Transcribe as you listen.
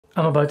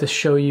I'm about to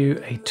show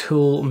you a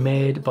tool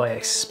made by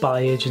a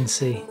spy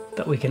agency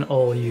that we can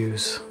all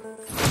use.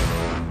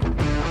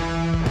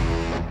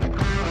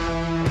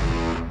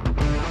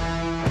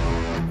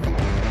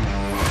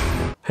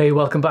 Hey,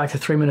 welcome back to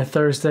 3 Minute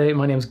Thursday.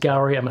 My name is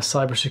Gary. I'm a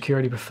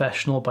cybersecurity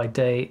professional by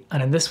day.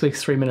 And in this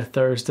week's 3 Minute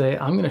Thursday,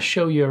 I'm going to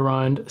show you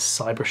around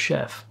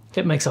CyberChef.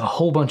 It makes a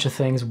whole bunch of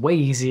things way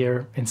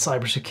easier in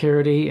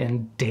cybersecurity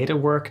and data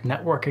work,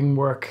 networking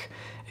work.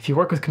 If you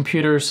work with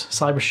computers,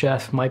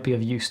 CyberChef might be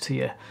of use to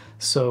you.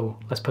 So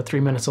let's put 3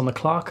 minutes on the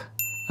clock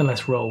and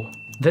let's roll.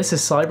 This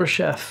is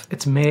CyberChef.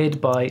 It's made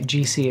by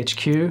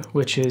GCHQ,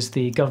 which is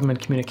the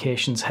Government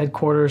Communications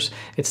Headquarters.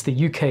 It's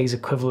the UK's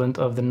equivalent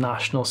of the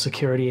National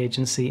Security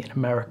Agency in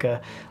America.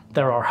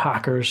 There are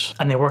hackers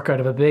and they work out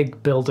of a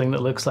big building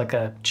that looks like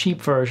a cheap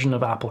version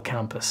of Apple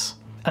Campus.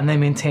 And they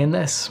maintain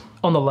this.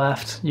 On the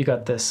left, you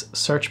got this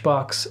search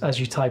box. As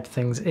you type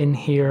things in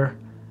here,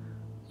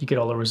 you get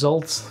all the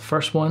results.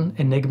 First one,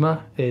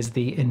 Enigma, is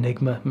the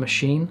Enigma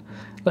machine.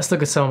 Let's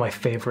look at some of my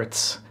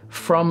favorites.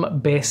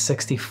 From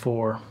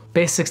Base64.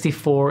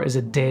 Base64 is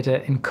a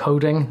data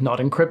encoding, not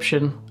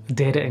encryption,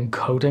 data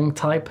encoding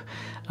type.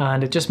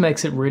 And it just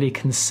makes it really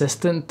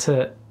consistent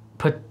to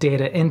put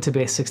data into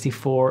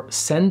Base64,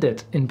 send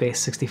it in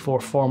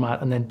Base64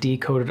 format, and then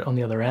decode it on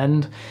the other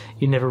end.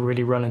 You never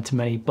really run into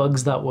many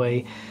bugs that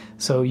way.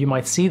 So you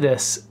might see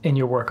this in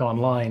your work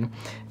online.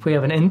 If we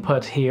have an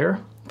input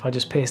here, if I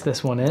just paste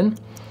this one in,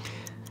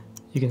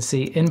 you can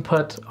see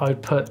input,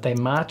 output, they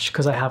match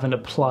because I haven't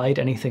applied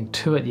anything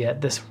to it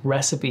yet, this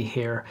recipe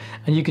here.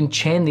 And you can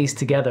chain these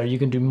together. You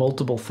can do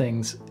multiple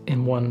things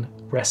in one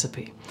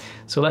recipe.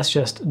 So let's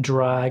just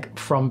drag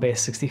from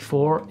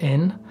Base64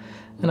 in.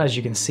 And as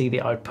you can see,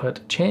 the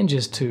output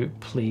changes to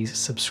please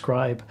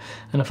subscribe.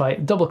 And if I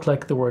double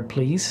click the word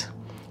please,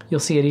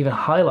 you'll see it even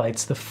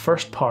highlights the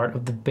first part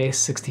of the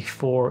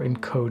Base64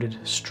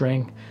 encoded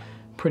string.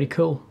 Pretty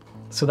cool.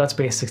 So that's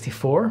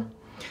Base64.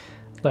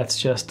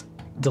 Let's just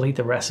delete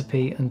the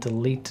recipe and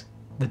delete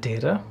the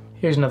data.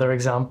 Here's another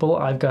example.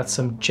 I've got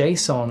some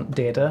JSON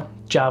data,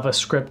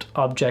 JavaScript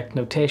object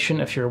notation.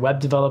 If you're a web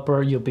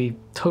developer, you'll be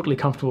totally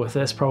comfortable with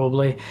this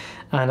probably.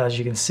 And as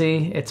you can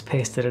see, it's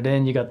pasted it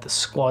in. You got the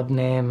squad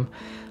name,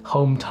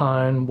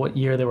 hometown, what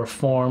year they were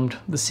formed,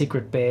 the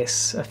secret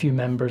base, a few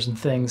members and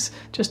things,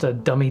 just a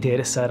dummy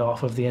data set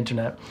off of the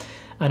internet.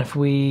 And if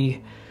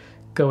we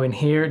go in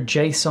here,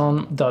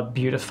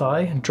 json.beautify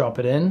and drop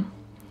it in,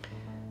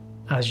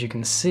 as you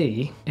can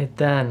see, it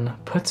then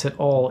puts it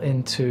all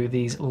into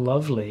these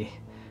lovely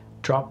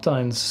drop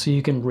downs so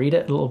you can read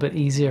it a little bit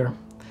easier.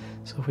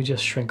 So if we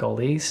just shrink all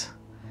these,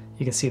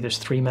 you can see there's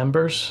 3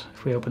 members.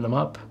 If we open them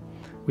up,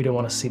 we don't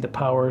want to see the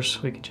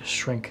powers. We can just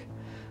shrink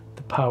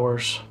the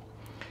powers.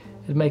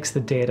 It makes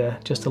the data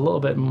just a little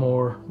bit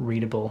more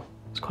readable.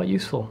 It's quite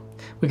useful.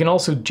 We can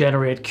also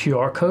generate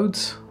QR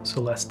codes. So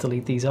let's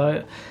delete these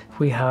out. If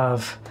we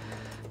have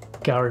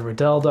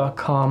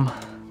GaryRiddell.com,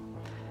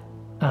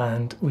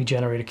 and we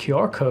generate a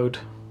QR code.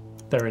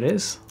 There it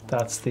is.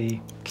 That's the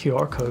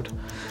QR code.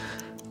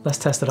 Let's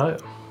test it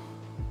out.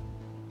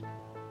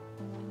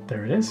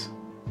 There it is.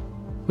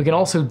 We can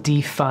also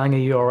defang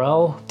a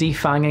URL.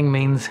 Defanging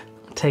means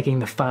taking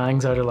the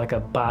fangs out of like a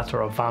bat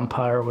or a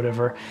vampire or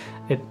whatever.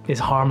 It is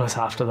harmless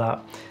after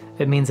that.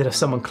 It means that if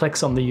someone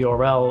clicks on the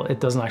URL, it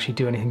doesn't actually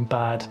do anything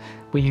bad.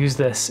 We use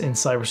this in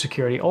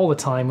cybersecurity all the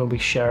time when we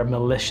share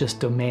malicious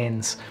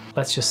domains.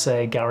 Let's just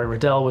say Gary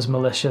Riddell was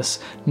malicious.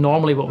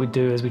 Normally what we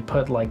do is we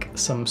put like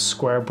some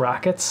square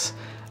brackets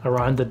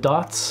around the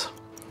dots.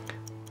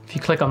 If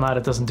you click on that,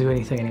 it doesn't do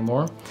anything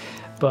anymore.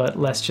 But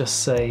let's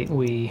just say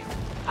we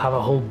have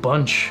a whole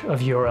bunch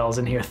of URLs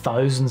in here,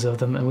 thousands of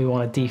them, and we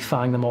want to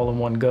defang them all in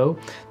one go.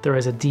 There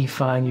is a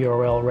defang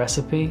URL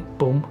recipe.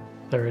 Boom,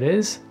 there it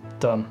is,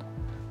 done.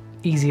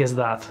 Easy as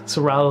that. So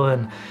rather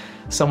than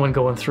someone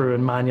going through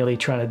and manually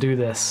trying to do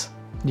this,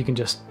 you can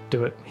just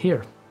do it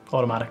here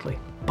automatically.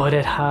 But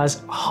it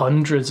has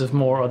hundreds of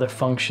more other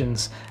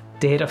functions.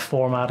 Data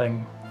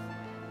formatting.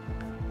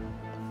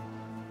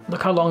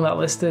 Look how long that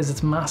list is.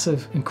 It's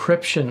massive.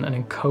 Encryption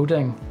and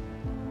encoding.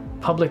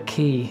 Public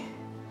key.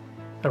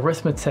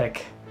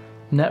 Arithmetic.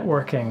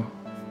 Networking.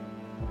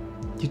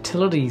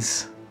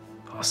 Utilities.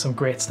 Oh, some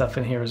great stuff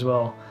in here as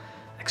well.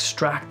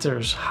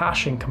 Extractors,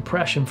 hashing,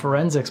 compression,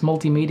 forensics,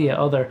 multimedia,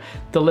 other,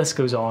 the list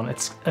goes on.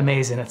 It's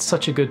amazing. It's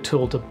such a good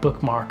tool to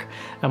bookmark.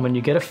 And when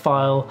you get a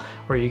file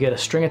or you get a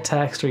string of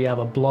text or you have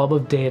a blob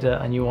of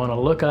data and you want to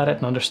look at it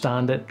and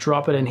understand it,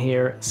 drop it in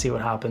here, see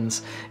what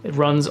happens. It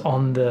runs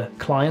on the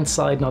client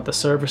side, not the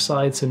server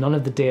side, so none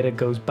of the data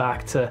goes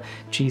back to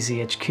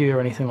GCHQ or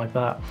anything like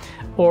that.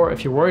 Or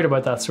if you're worried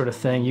about that sort of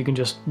thing, you can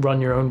just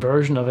run your own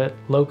version of it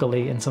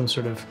locally in some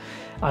sort of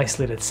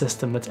isolated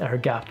system that's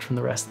air-gapped from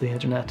the rest of the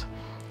internet.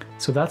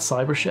 So that's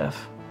CyberChef.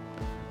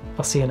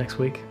 I'll see you next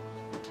week.